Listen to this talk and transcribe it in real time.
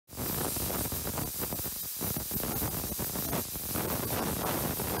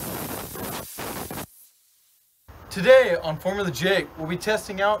Today on Formula Jake, we'll be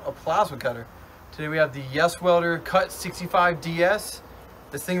testing out a plasma cutter. Today we have the Yeswelder Cut-65DS.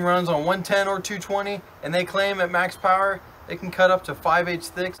 This thing runs on 110 or 220, and they claim at max power they can cut up to 5/8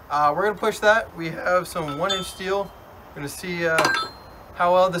 thick. We're going to push that. We have some 1-inch steel. We're going to see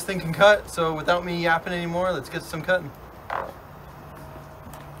how well this thing can cut. So without me yapping anymore, let's get some cutting.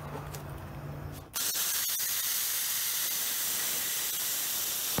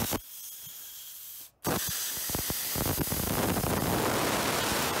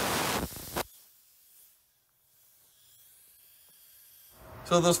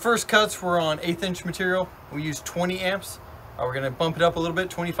 So those first cuts were on 1/8 inch material. We used 20 amps. We're gonna bump it up a little bit,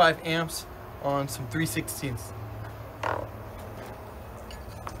 25 amps on some 3/16.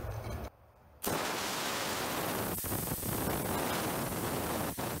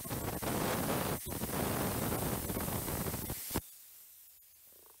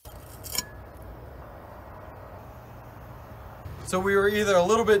 So we were either a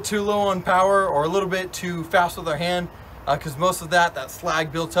little bit too low on power or a little bit too fast with our hand, because most of that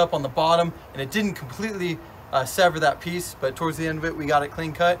slag built up on the bottom and it didn't completely sever that piece, but towards the end of it we got it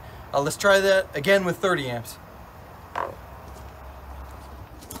clean cut. Let's try that again with 30 amps.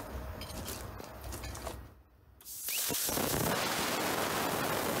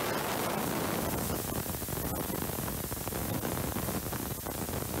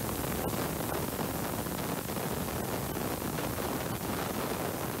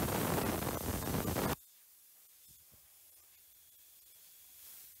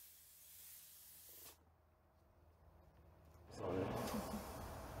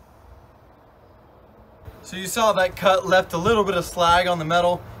 So you saw that cut left a little bit of slag on the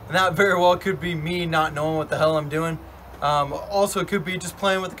metal, and that very well could be me not knowing what the hell I'm doing. Also, it could be just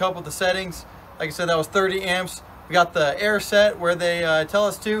playing with a couple of the settings. Like I said, that was 30 amps. We got the air set where they tell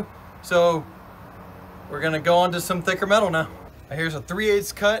us to, so we're gonna go on to some thicker metal now. Here's a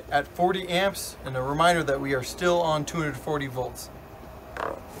 3/8 cut at 40 amps, and a reminder that we are still on 240 volts.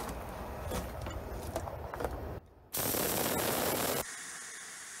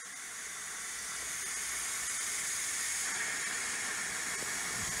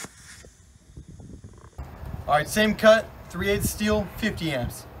 All right, same cut, 3/8 steel, 50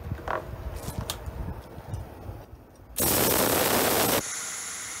 amps.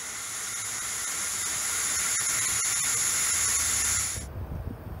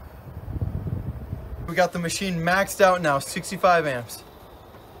 We got the machine maxed out now, 65 amps.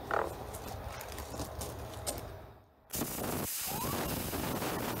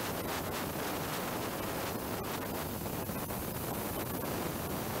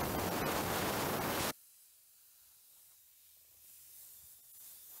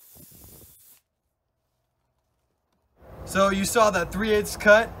 So you saw that 3/8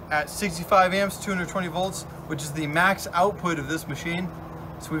 cut at 65 amps, 220 volts, which is the max output of this machine.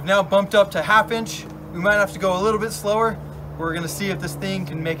 So we've now bumped up to 1/2 inch. We might have to go a little bit slower. We're gonna see if this thing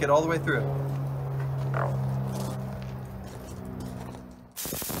can make it all the way through.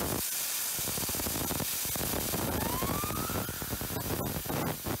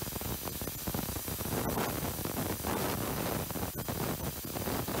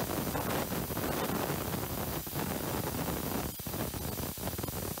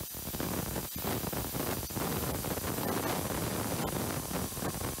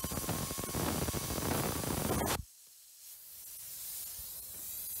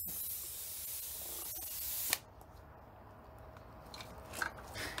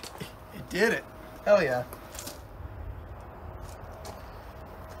 Did it. Hell yeah.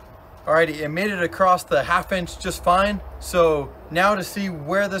 Alrighty, it made it across the 1/2 inch just fine. So now to see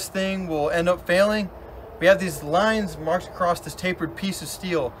where this thing will end up failing, we have these lines marked across this tapered piece of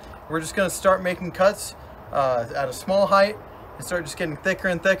steel. We're just gonna start making cuts at a small height and start just getting thicker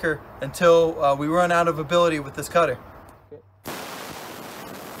and thicker until we run out of ability with this cutter.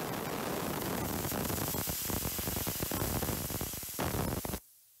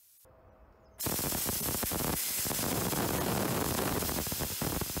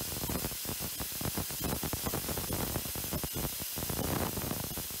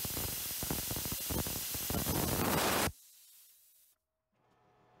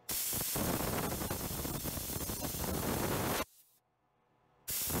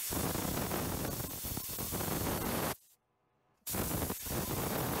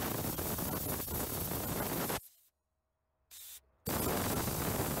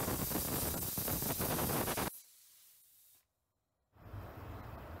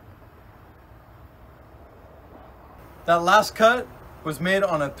 That last cut was made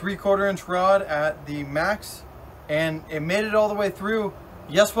on a 3/4 inch rod at the max, and it made it all the way through.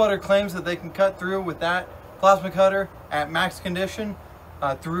 Yeswelder claims that they can cut through with that plasma cutter at max condition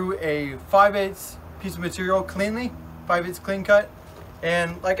through a 5/8 piece of material cleanly, 5/8 clean cut.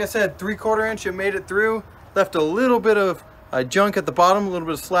 And like I said, 3/4 inch, it made it through. Left a little bit of junk at the bottom, a little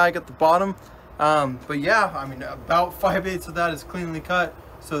bit of slag at the bottom. But yeah, I mean, about 5/8 of that is cleanly cut.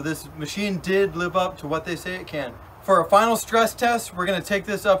 So this machine did live up to what they say it can. For a final stress test, we're gonna take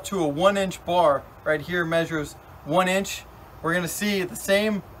this up to a 1-inch bar. Right here measures 1 inch. We're gonna see the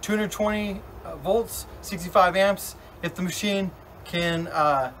same 220 volts, 65 amps, if the machine can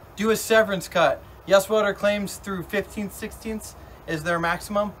do a severance cut. Yeswelder claims through 15/16 is their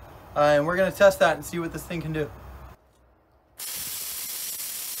maximum. And we're gonna test that and see what this thing can do.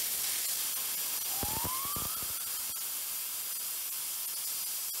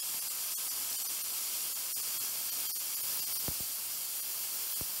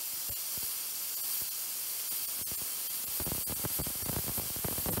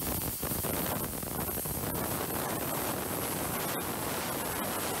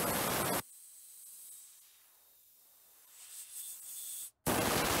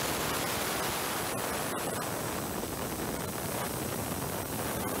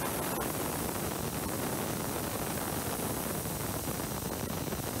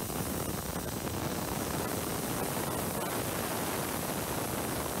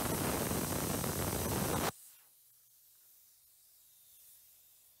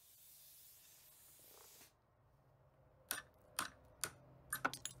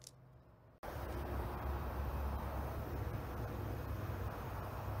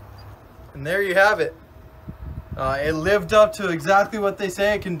 And there you have it. It lived up to exactly what they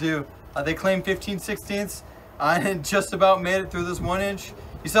say it can do. They claim 15/16 and it just about made it through this 1 inch.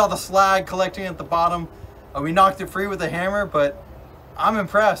 You saw the slag collecting at the bottom. We knocked it free with a hammer, but I'm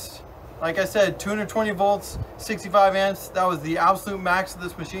impressed. Like I said, 220 volts, 65 amps. That was the absolute max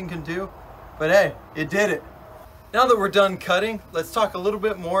this machine can do. But hey, it did it. Now that we're done cutting, let's talk a little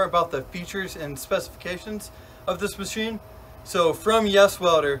bit more about the features and specifications of this machine. So from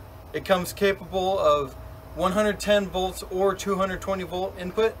Yeswelder, it comes capable of 110 volts or 220 volt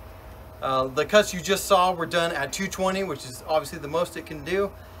input. The cuts you just saw were done at 220, which is obviously the most it can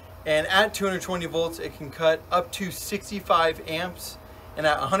do. And at 220 volts, it can cut up to 65 amps. And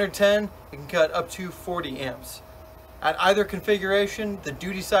at 110, it can cut up to 40 amps. At either configuration, the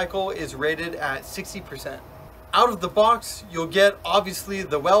duty cycle is rated at 60%. Out of the box, you'll get obviously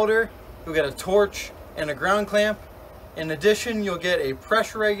the welder, you'll get a torch and a ground clamp. In addition, you'll get a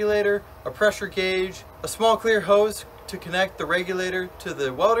pressure regulator, a pressure gauge, a small clear hose to connect the regulator to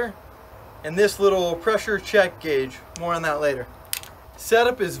the welder, and this little pressure check gauge. More on that later.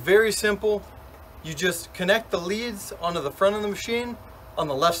 Setup is very simple. You just connect the leads onto the front of the machine. On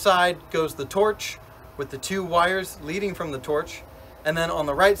the left side goes the torch with the 2 wires leading from the torch, and then on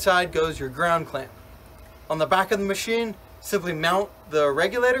the right side goes your ground clamp. On the back of the machine, simply mount the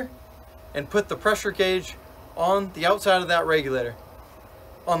regulator and put the pressure gauge on the outside of that regulator.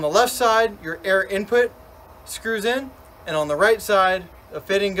 On the left side, your air input screws in, and on the right side, a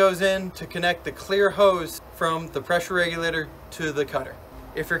fitting goes in to connect the clear hose from the pressure regulator to the cutter.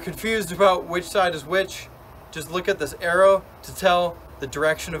 If you're confused about which side is which, just look at this arrow to tell the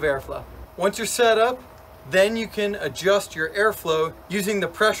direction of airflow. Once you're set up, then you can adjust your airflow using the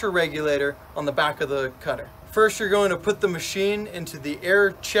pressure regulator on the back of the cutter. First, you're going to put the machine into the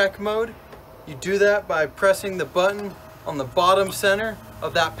air check mode. You do that by pressing the button on the bottom center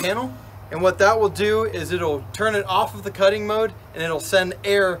of that panel. And what that will do is it'll turn it off of the cutting mode and it'll send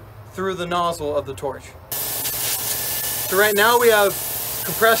air through the nozzle of the torch. So right now we have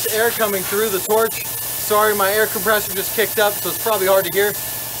compressed air coming through the torch. Sorry, my air compressor just kicked up, so it's probably hard to hear.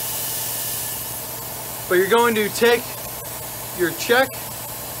 But you're going to take your check,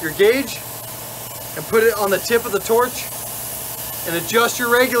 your gauge, and put it on the tip of the torch and adjust your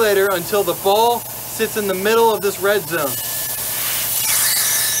regulator until the ball sits in the middle of this red zone.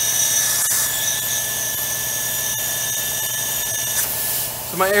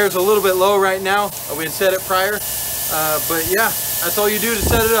 So my air is a little bit low right now. We had set it prior, but yeah, that's all you do to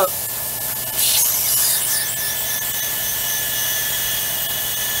set it up.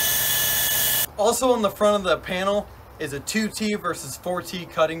 Also on the front of the panel is a 2T versus 4T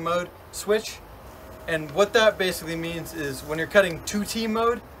cutting mode switch. And what that basically means is when you're cutting 2T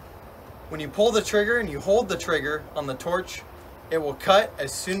mode, when you pull the trigger and you hold the trigger on the torch, it will cut.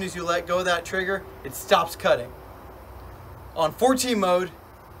 As soon as you let go of that trigger, it stops cutting. On 4T mode,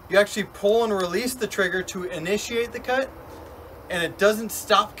 you actually pull and release the trigger to initiate the cut, and it doesn't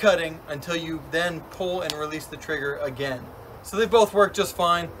stop cutting until you then pull and release the trigger again. So they both work just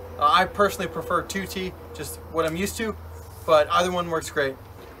fine. I personally prefer 2T, just what I'm used to, but either one works great.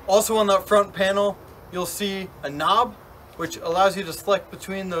 Also on that front panel, you'll see a knob which allows you to select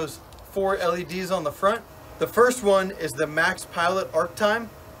between those 4 LEDs on the front. The first one is the max pilot arc time.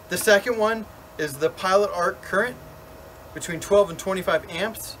 The second one is the pilot arc current between 12 and 25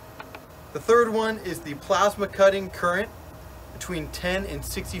 amps. The third one is the plasma cutting current between 10 and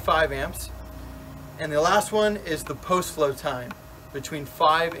 65 amps. And the last one is the post flow time between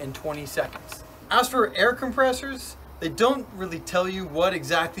 5 and 20 seconds. As for air compressors, they don't really tell you what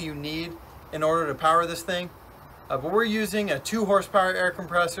exactly you need in order to power this thing. But we're using a 2 horsepower air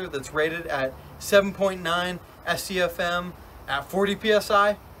compressor that's rated at 7.9 SCFM at 40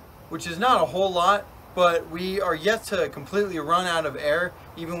 PSI, which is not a whole lot, but we are yet to completely run out of air,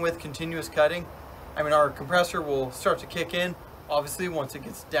 even with continuous cutting. I mean, our compressor will start to kick in, obviously, once it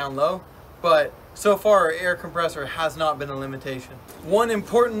gets down low, but so far our air compressor has not been a limitation. One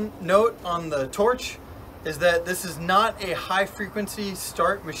important note on the torch is that this is not a high frequency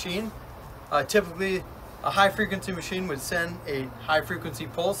start machine. Typically, a high frequency machine would send a high frequency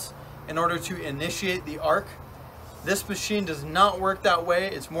pulse in order to initiate the arc. This machine does not work that way.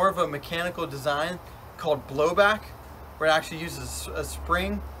 It's more of a mechanical design called blowback, where it actually uses a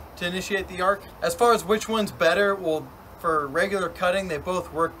spring to initiate the arc. As far as which one's better, well, for regular cutting, they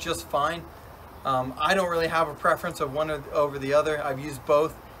both work just fine. I don't really have a preference of one over the other. I've used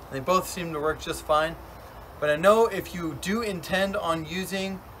both, and they both seem to work just fine. But I know if you do intend on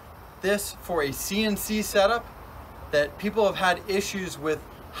using this for a CNC setup, that people have had issues with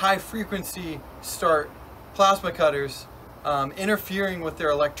high frequency start plasma cutters interfering with their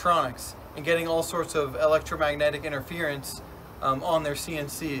electronics and getting all sorts of electromagnetic interference on their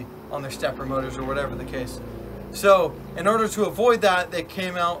CNC, on their stepper motors or whatever the case. So in order to avoid that, they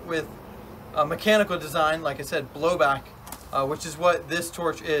came out with a mechanical design, like I said, blowback, which is what this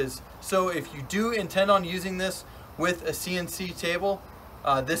torch is. So if you do intend on using this with a CNC table,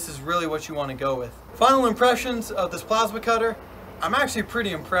 this is really what you want to go with. Final impressions of this plasma cutter, I'm actually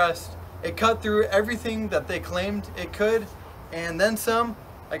pretty impressed. It cut through everything that they claimed it could, and then some.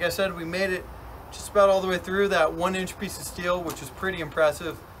 Like I said, we made it just about all the way through that 1-inch piece of steel, which is pretty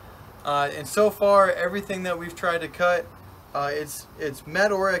impressive. And so far, everything that we've tried to cut, it's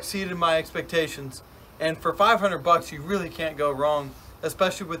met or exceeded my expectations. And for 500 bucks, you really can't go wrong,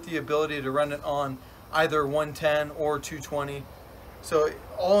 especially with the ability to run it on either 110 or 220. So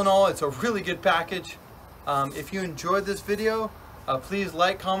all in all, it's a really good package. If you enjoyed this video, please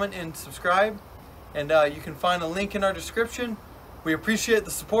like, comment, and subscribe. And you can find a link in our description. We appreciate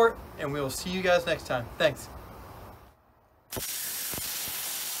the support, and we will see you guys next time. Thanks.